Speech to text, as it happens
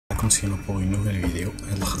كونتينو بوغ اون نوفيل فيديو.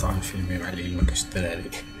 هاد الخطرة نفيلمي مع الليل مكانش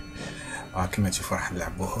الدراري. كيما تشوفو راح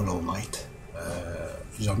نلعبو هولو نايت.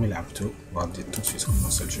 جامي لعبتو غادي تو سويت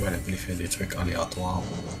كومونسي الجو على بلي فيه دي تريك الياتوار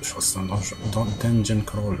شغل دنجن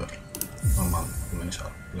كرولر نورمال مانيش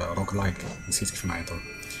عارف لا روك لايك نسيت كيف نعيطو.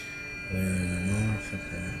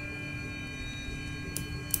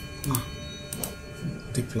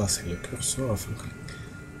 ديبلاسي لو كورسور في الكليك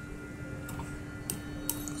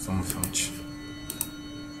مفهمتش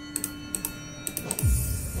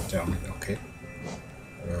تعمل اوكي.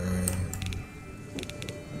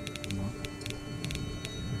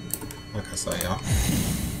 هكا صايع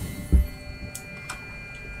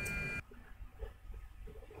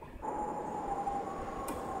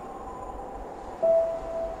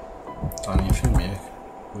طاني فيلم ياك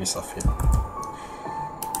وي صافي.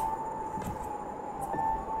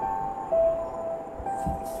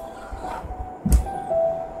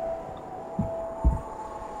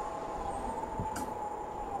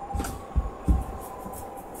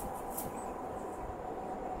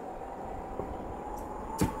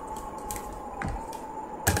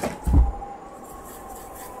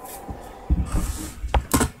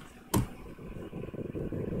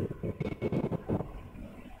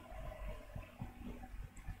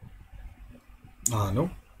 الو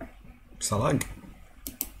صلاق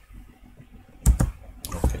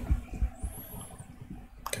اوكي.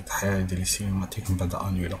 كانت حياة ديال السينماتيك من بعد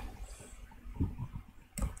انولا.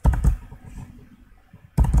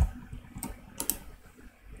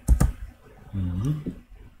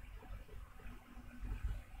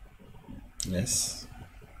 يس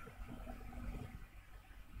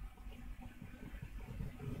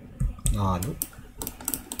الو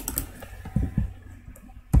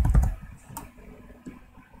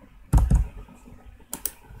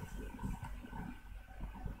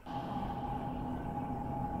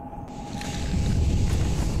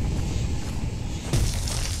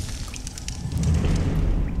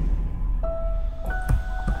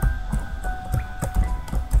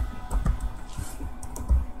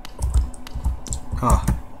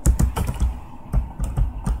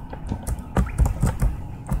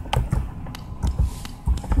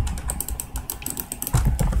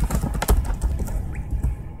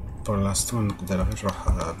بور لاستون نقدر غير نروح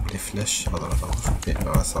بلي فلاش هضره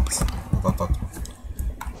في صابت بطاط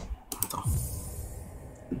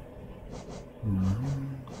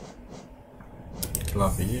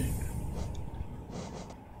كلافي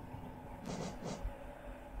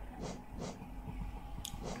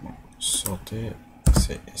sauter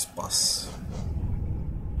c'est espace.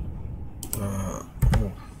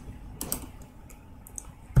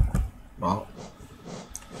 Bon.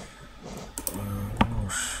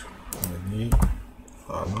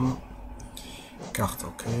 Voilà. Carte,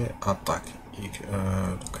 ok. Attaque.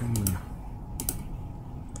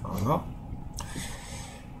 Voilà.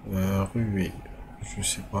 Ruée. Je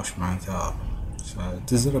sais pas, je m'intéresse. Ça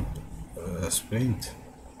déserbe. Sprint.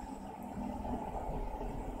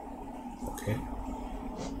 Ok.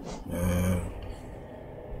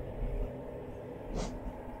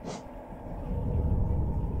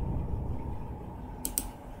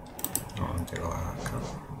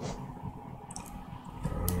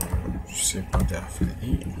 Je sais pas نديرها في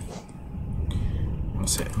الاي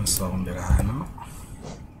نصاو نديرها هنا.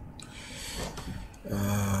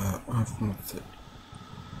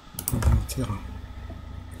 نتيرا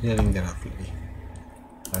هي اللي نديرها في الاي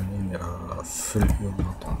هاني نديرها في اليو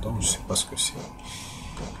نطوندون جو سي با سكو سي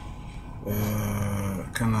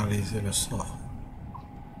كاناليزي لو صوت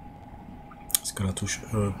اسكو لا توش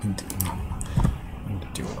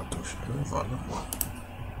نديو لا توش فوالا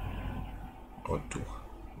retour.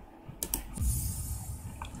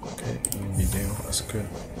 Ok, une vidéo, est-ce que...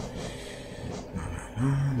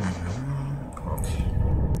 Ok.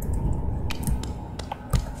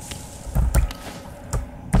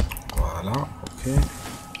 Voilà, ok.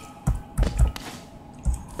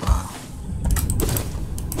 Voilà.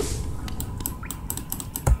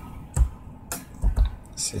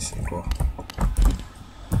 C'est quoi?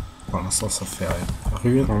 Pour l'instant, ça fait rien.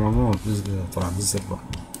 Ruée, normalement, en plus de... Attends, la mise de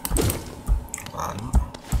voilà.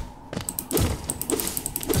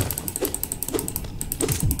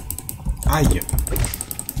 Aïe.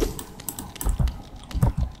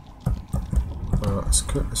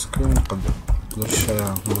 Est-ce que نقدرش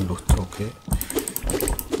نلوت اوكي.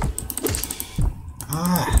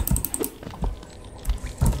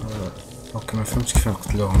 اوكي ما فهمتش كيف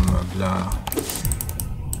نقتلوهم بلا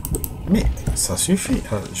مي سا سوفي.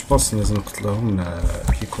 جو بونس لازم نقتلوهم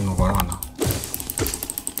كي يكونوا ورانا.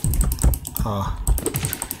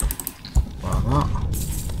 فوالا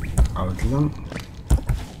عاود لهم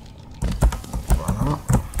فوالا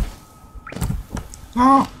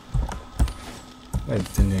اه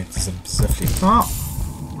الدنيا تزل بزاف لي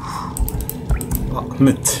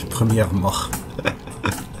مت بروميير مور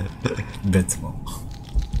بيتمون.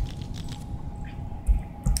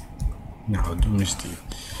 نعاودو من جديد.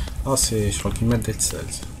 سي شغل كيما دا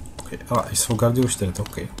تسالت. اوكي يسوغاردي واش درت.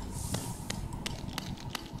 اوكي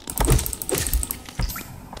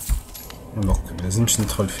دونك ملازمش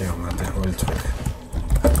ندخل فيهم هذا هو التروك.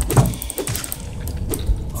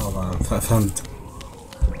 فهمت.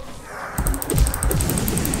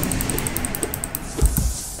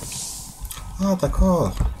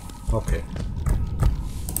 داكور اوكي.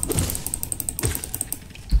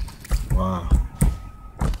 واه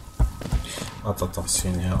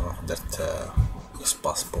اتونسيون درت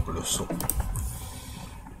اسباس بوغ لو سو.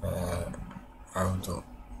 عاودو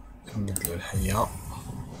نبدلو الحياة.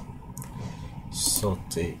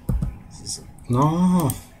 صوتي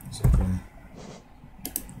نو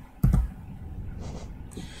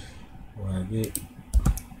وهذه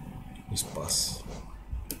اسباس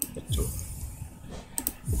بتو.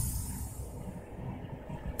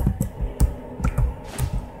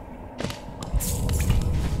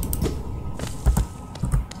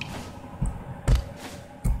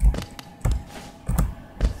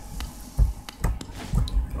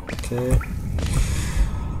 اوكي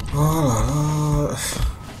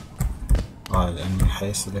لأن من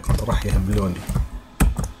حيث اللي كنت راح يهبلوني.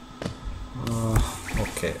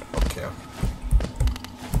 اوكي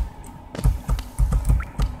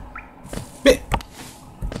بي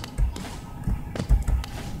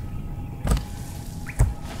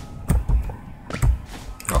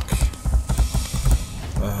اوكي.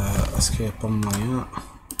 اسكو يا با مويان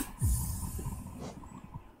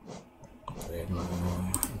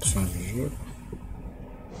option du jeu.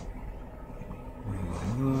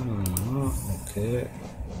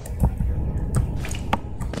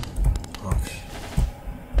 Ok.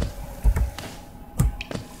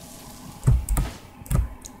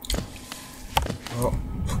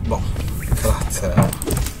 Bon,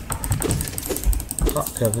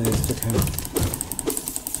 il y avait des trucs là.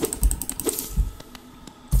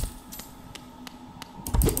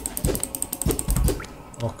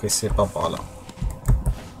 Ok, c'est pas par là.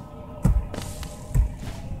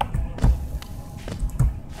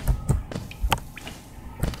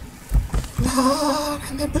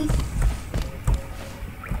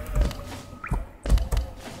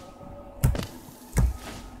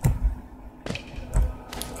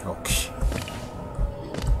 Ok.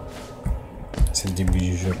 C'est le début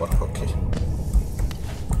du jeu, voilà, ok.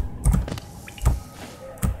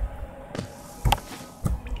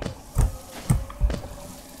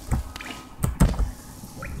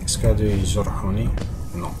 Est-ce qu'il y a des Jorhoni?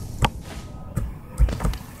 Non.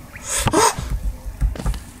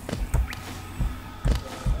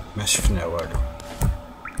 ما شفنا والو.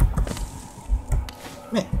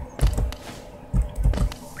 مي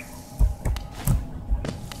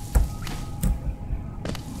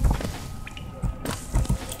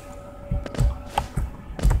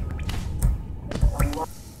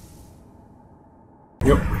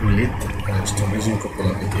يو وليت جيت نجي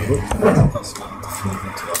نكمل الفيديو.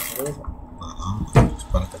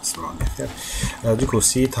 جبرت تسمعوني خير. دوكو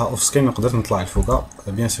سيتها اوف سكرين نقدر نطلع لفوقها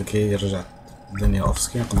بيان سو كي يرجع الدنيا اوف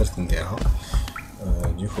سكرين قدرت نديرها.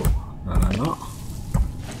 دوكو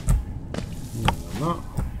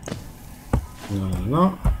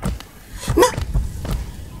لا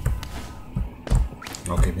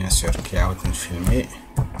اوكي بيان سور كي عاود نفيلمي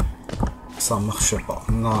صا مارش با.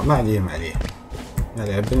 ما عليه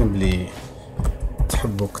بالي بلي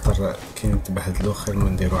تحبوا كتر كي نتبهدلو خير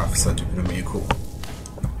من نديروها في سا دو بروميي كو.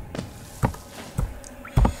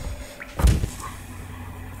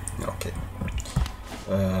 اوكي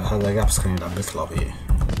هذا كاع باسكو نلعب بالكلافي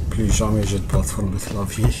بلو جامي جيت بلاتفورم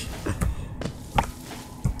بالكلافي.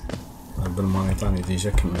 بالمانيتا راني ديجا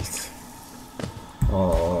كملت.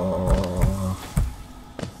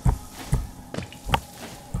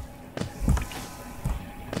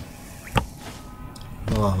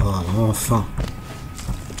 enfin.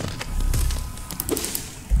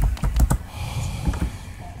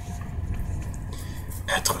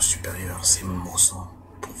 Être supérieur, c'est mon sang.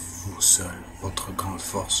 Pour vous seul, votre grande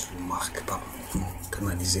force vous marque par mouvement.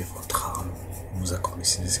 Canalisez votre âme. Vous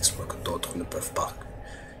accomplissez des exploits que d'autres ne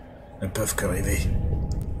peuvent que rêver.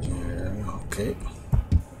 Ok.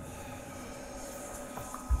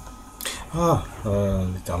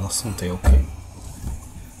 L'état de la santé, ok.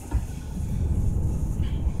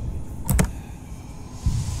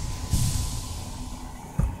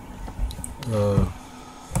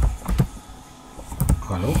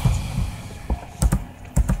 Allô?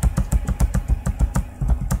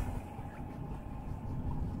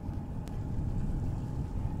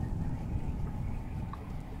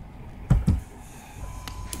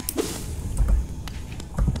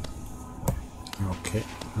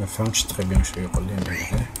 ما فهمتش تري بيان شنو يقول لي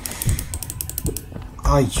هنا.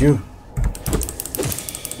 ايو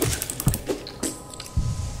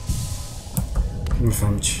ما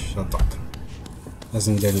فهمتش شطط،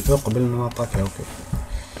 لازم ندير الأو قبل ما نطاكي. اوكي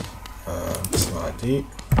هادي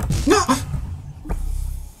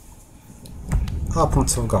لا بونت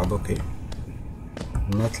سوفغارد. اوكي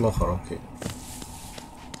المات الاخر. اوكي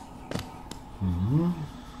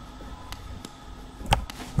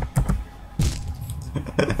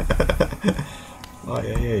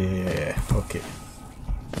اوكي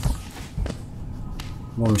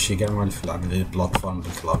مو مشي كاع ما في لعب لي بلاتفورم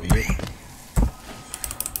بالكلافيي.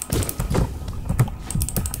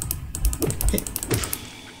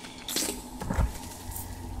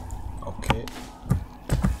 اوكي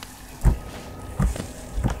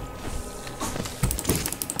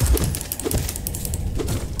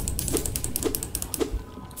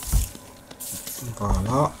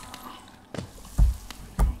فوالا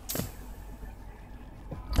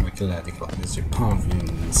كل هذيك لابيس جي بونفي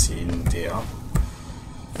نسي نديرها.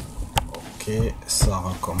 اوكي سا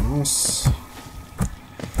ريكومونس.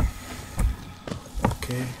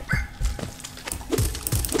 اوكي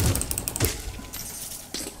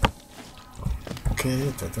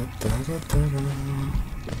اوكي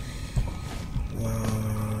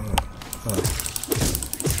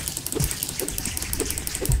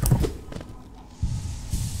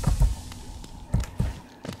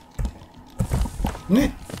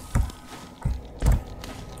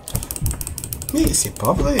Mais c'est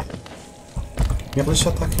pas vrai. Merde, je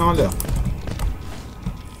attaque en l'air.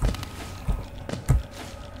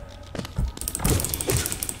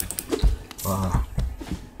 Voilà.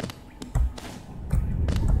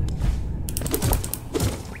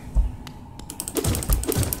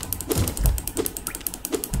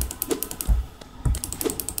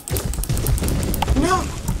 Non.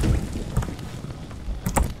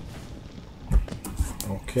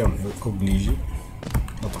 Ok, on est obligé.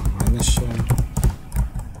 Attends,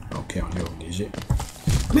 ok, on est obligé.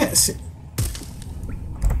 Mais c'est...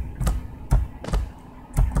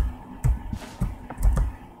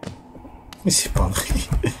 Mais c'est pas vrai.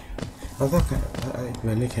 هذاك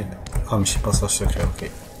يبان لك ماشي باساج سكري. اوكي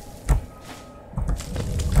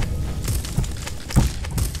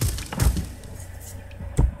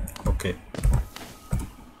اوكي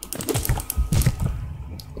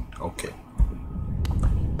اوكي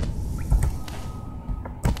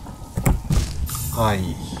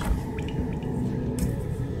اي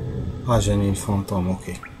جاني الفانتوم.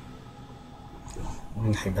 اوكي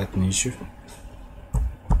نحباتني نشوف.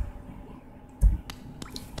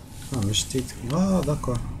 مش جديد.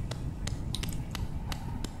 داكور.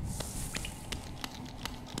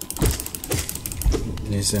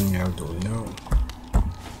 لازم يعاودوا ولاو.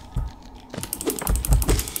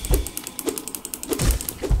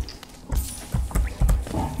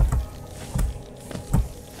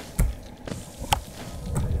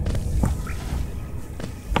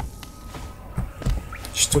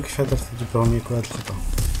 شفتو كيف درت البروميك هاد الخطوة.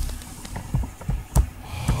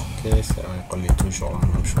 اوكي يقول لي توجور لا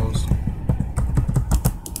ميم شوز.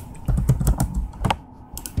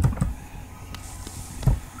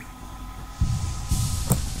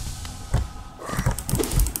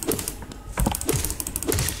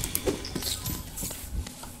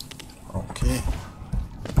 اوكي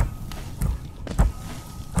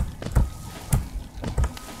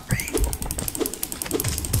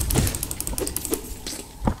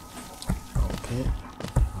اوكي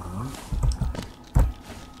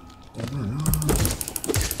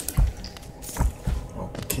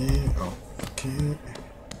اوكي اوكي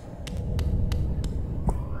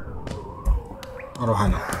اروح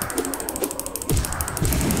انا.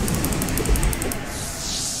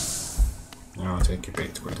 تاكي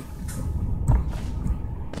بيت كلي.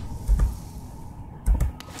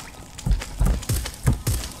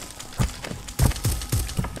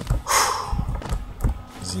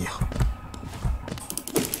 زيها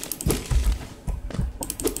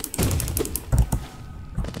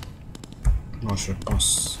Moi je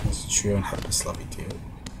pense je suis un peu la vidéo.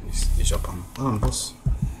 C'est déjà pas mal. Ah, un boss.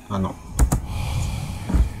 Ah non.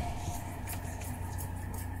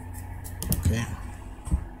 Ok.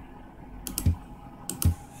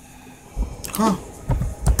 Ah,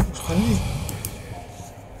 je crois.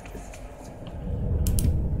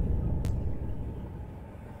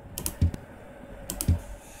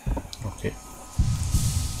 Ok.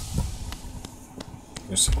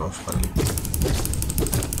 Je sais pas, je crois.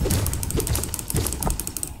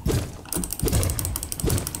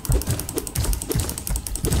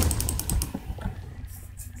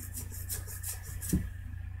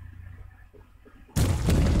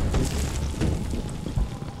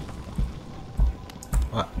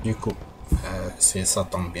 Du coup, si ça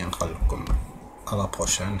tombe bien نخليكم à la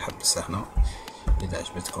prochaine. نحبس هنا. إذا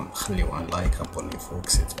عجبتكم خليوا un like, abonnez-vous,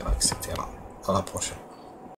 etc. etc. À la prochaine.